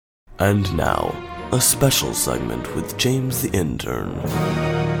And now, a special segment with James the Intern.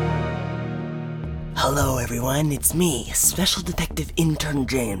 Hello everyone, it's me, Special Detective Intern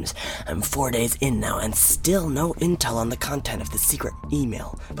James. I'm 4 days in now and still no intel on the content of the secret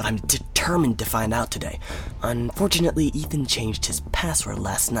email, but I'm determined to find out today. Unfortunately, Ethan changed his password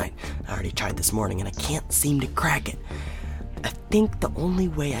last night. I already tried this morning and I can't seem to crack it. I think the only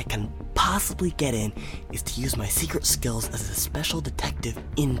way I can possibly get in is to use my secret skills as a special detective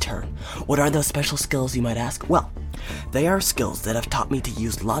intern. What are those special skills, you might ask? Well, they are skills that have taught me to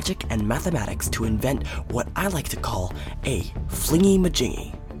use logic and mathematics to invent what I like to call a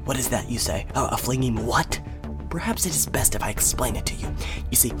flingy-majingy. What is that, you say? Oh, a flingy what? Perhaps it is best if I explain it to you.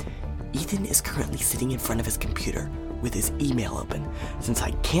 You see, Ethan is currently sitting in front of his computer with his email open. Since I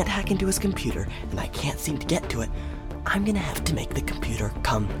can't hack into his computer and I can't seem to get to it, I'm gonna have to make the computer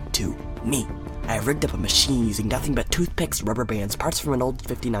come to me. I have rigged up a machine using nothing but toothpicks, rubber bands, parts from an old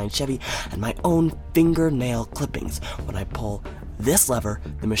 59 Chevy, and my own fingernail clippings. When I pull this lever,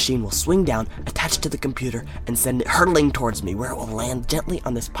 the machine will swing down, attach to the computer, and send it hurtling towards me, where it will land gently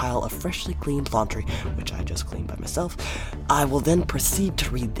on this pile of freshly cleaned laundry, which I just cleaned by myself. I will then proceed to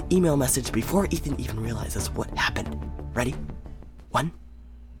read the email message before Ethan even realizes what happened. Ready? 1,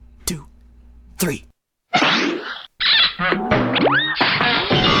 2, 3.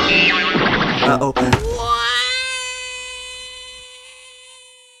 Uh-oh.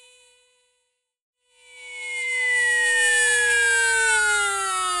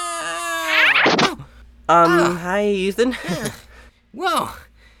 Hi, Ethan. Whoa.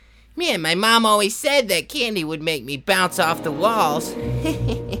 Man, my mom always said that candy would make me bounce off the walls.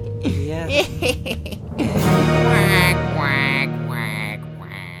 Yeah. Quack, quack.